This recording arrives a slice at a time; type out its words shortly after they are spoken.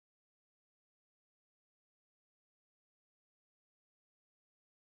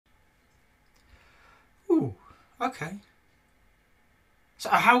Okay. So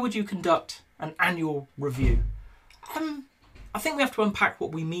how would you conduct an annual review? I think we have to unpack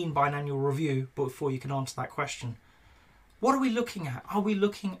what we mean by an annual review before you can answer that question. What are we looking at? Are we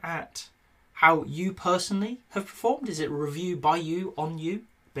looking at how you personally have performed? Is it a review by you, on you?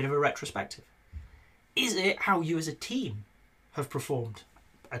 Bit of a retrospective. Is it how you as a team have performed?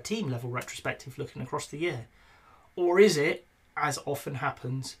 A team level retrospective looking across the year? Or is it, as often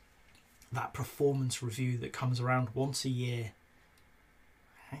happens, that performance review that comes around once a year?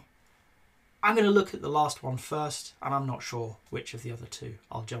 Okay. I'm going to look at the last one first, and I'm not sure which of the other two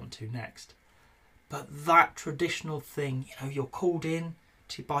I'll jump to next. But that traditional thing, you're called in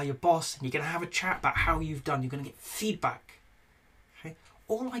by your boss and you're going to have a chat about how you've done. You're going to get feedback. Okay?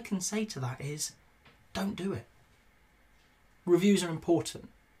 All I can say to that is, don't do it. Reviews are important.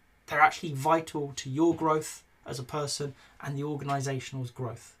 They're actually vital to your growth as a person and the organisational's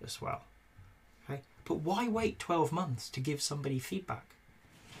growth as well. Okay? But why wait 12 months to give somebody feedback?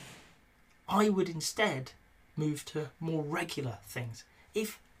 I would instead move to more regular things.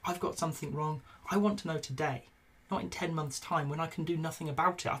 If I've got something wrong, I want to know today, not in 10 months' time when I can do nothing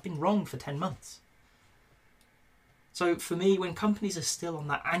about it. I've been wrong for 10 months. So for me, when companies are still on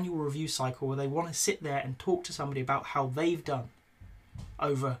that annual review cycle where they want to sit there and talk to somebody about how they've done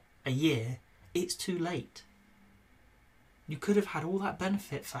over a year, it's too late. You could have had all that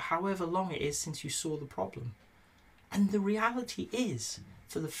benefit for however long it is since you saw the problem. And the reality is,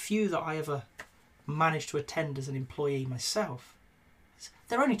 for the few that I ever managed to attend as an employee myself,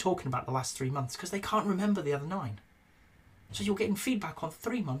 they're only talking about the last 3 months because they can't remember the other 9. So you're getting feedback on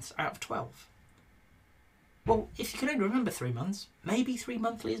 3 months out of 12. Well, if you can only remember 3 months, maybe 3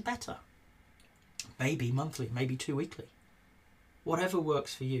 monthly is better. Maybe monthly, maybe 2 weekly. Whatever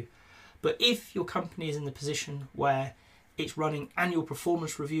works for you. But if your company is in the position where it's running annual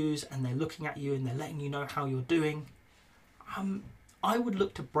performance reviews and they're looking at you and they're letting you know how you're doing, I would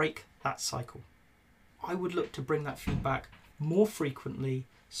look to break that cycle. I would look to bring that feedback more frequently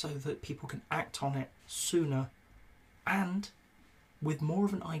so that people can act on it sooner and with more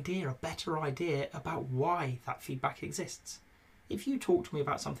of an idea, a better idea about why that feedback exists. If you talk to me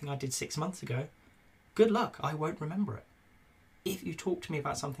about something I did 6 months ago, good luck, I won't remember it. If you talk to me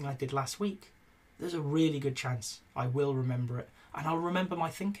about something I did last week, there's a really good chance I will remember it and I'll remember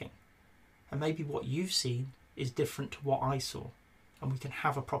my thinking. And maybe what you've seen is different to what I saw, and we can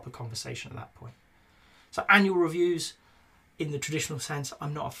have a proper conversation at that point. So annual reviews, in the traditional sense,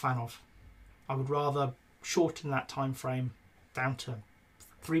 I'm not a fan of. I would rather shorten that time frame down to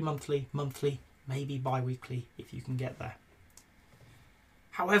 3 monthly, maybe bi-weekly if you can get there.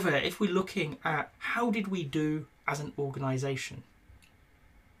 However, if we're looking at how did we do as an organisation,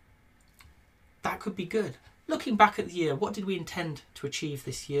 that could be good. Looking back at the year, what did we intend to achieve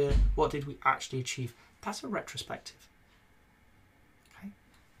this year? What did we actually achieve? That's a retrospective. Okay?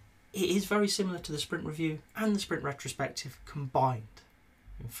 It is very similar to the sprint review and the sprint retrospective combined,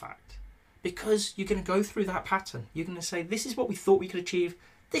 in fact. Because you're going to go through that pattern. You're going to say, this is what we thought we could achieve.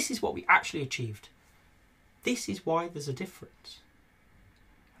 This is what we actually achieved. This is why there's a difference.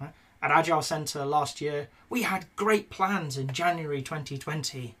 Right? At Agile Centre last year, we had great plans in January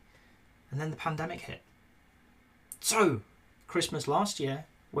 2020. And then the pandemic hit. So, Christmas last year,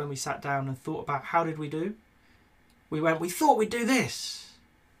 when we sat down and thought about how did we do, we thought we'd do this.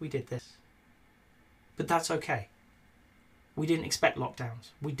 We did this. But that's okay. We didn't expect lockdowns.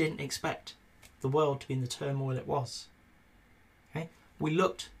 We didn't expect the world to be in the turmoil it was. Okay? We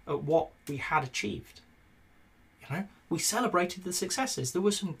looked at what we had achieved. We celebrated the successes. There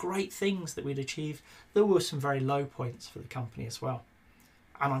were some great things that we'd achieved. There were some very low points for the company as well.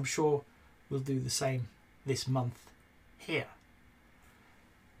 And I'm sure we'll do the same this month here.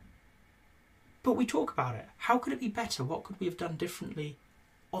 But we talk about it. How could it be better? What could we have done differently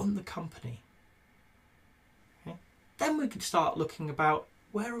on the company? Okay. Then we could start looking about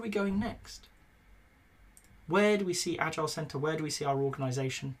where are we going next? Where do we see Agile Centre? Where do we see our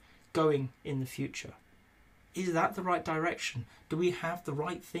organisation going in the future? Is that the right direction? Do we have the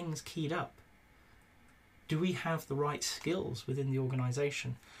right things keyed up? Do we have the right skills within the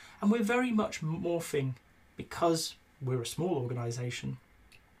organisation? And we're very much morphing, because we're a small organisation,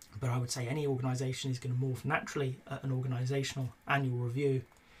 but I would say any organisation is going to morph naturally at an organisational annual review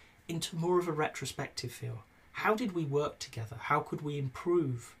into more of a retrospective feel. How did we work together? How could we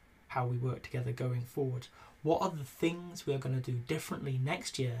improve how we work together going forward? What are the things we are going to do differently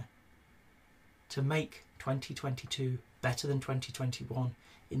next year to make 2022 better than 2021,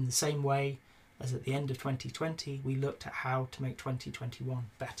 in the same way as at the end of 2020 we looked at how to make 2021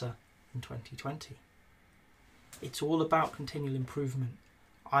 better than 2020. It's all about continual improvement.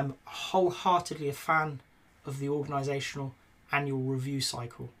 I'm wholeheartedly a fan of the organisational annual review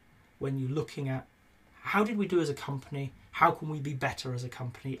cycle, when you're looking at how did we do as a company, how can we be better as a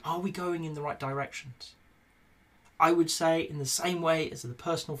company, are we going in the right directions? I would say, in the same way as the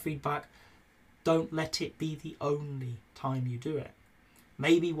personal feedback, don't let it be the only time you do it.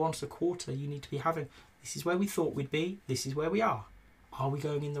 Maybe once a quarter you need to be having, this is where we thought we'd be, this is where we are. Are we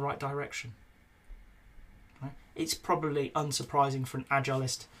going in the right direction? Right? It's probably unsurprising for an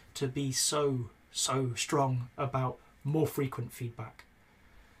agilist to be so strong about more frequent feedback.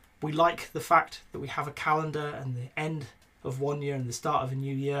 We like the fact that we have a calendar, and the end of one year and the start of a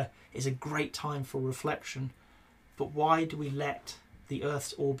new year is a great time for reflection. But why do we let the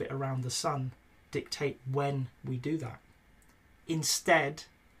Earth's orbit around the sun dictate when we do that? Instead,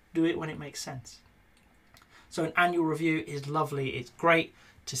 do it when it makes sense. So an annual review is lovely. It's great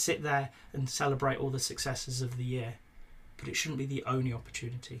to sit there and celebrate all the successes of the year, but it shouldn't be the only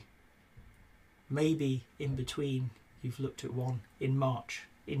opportunity. Maybe in between you've looked at one in March,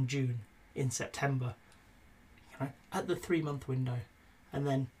 in June, in September, at the 3-month window. And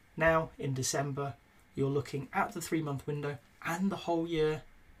then now in December, you're looking at the 3-month window and the whole year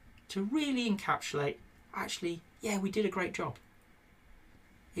to really encapsulate, actually, yeah, we did a great job.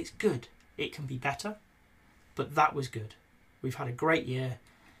 It's good. It can be better, but that was good. We've had a great year,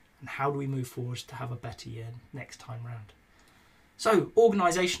 and how do we move forward to have a better year next time round? So,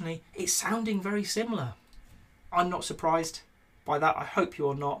 organisationally, it's sounding very similar. I'm not surprised by that. I hope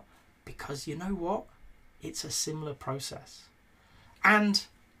you're not, because you know what? It's a similar process. And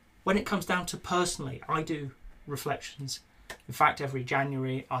when it comes down to personally, I do reflections. In fact, every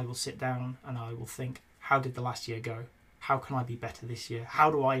January I will sit down and I will think, how did the last year go? How can I be better this year?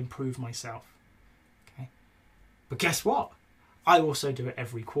 How do I improve myself? Okay. But guess what? I also do it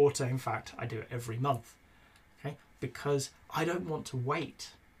every quarter. In fact, I do it every month. Okay. Because I don't want to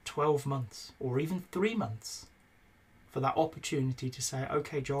wait 12 months or even 3 months for that opportunity to say,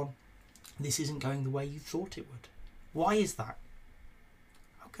 okay, John, this isn't going the way you thought it would. Why is that?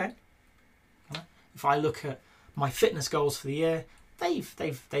 Okay. If I look at my fitness goals for the year,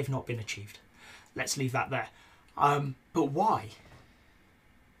 they've not been achieved. Let's leave that there. But why?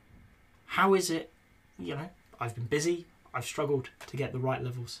 How is it, I've been busy, I've struggled to get the right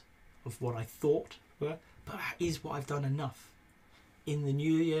levels of what I thought were, but is what I've done enough? In the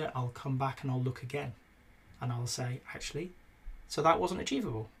new year, I'll come back and I'll look again and I'll say, actually, so that wasn't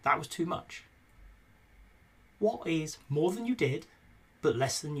achievable. That was too much. What is more than you did, but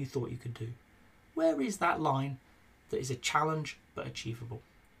less than you thought you could do? Where is that line that is a challenge but achievable?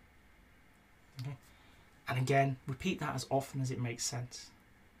 Okay. And again, repeat that as often as it makes sense.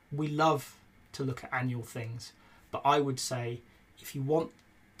 We love to look at annual things, but I would say if you want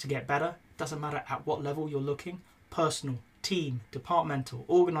to get better, doesn't matter at what level you're looking, personal, team, departmental,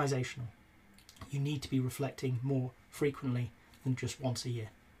 organisational, you need to be reflecting more frequently than just once a year.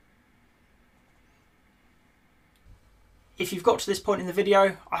 If you've got to this point in the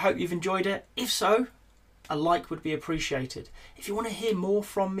video, I hope you've enjoyed it. If so, a like would be appreciated. If you want to hear more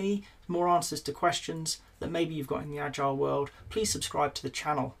from me, more answers to questions that maybe you've got in the Agile world, please subscribe to the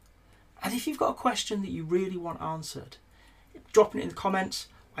channel. And if you've got a question that you really want answered, drop it in the comments.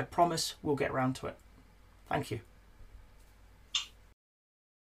 I promise we'll get around to it. Thank you.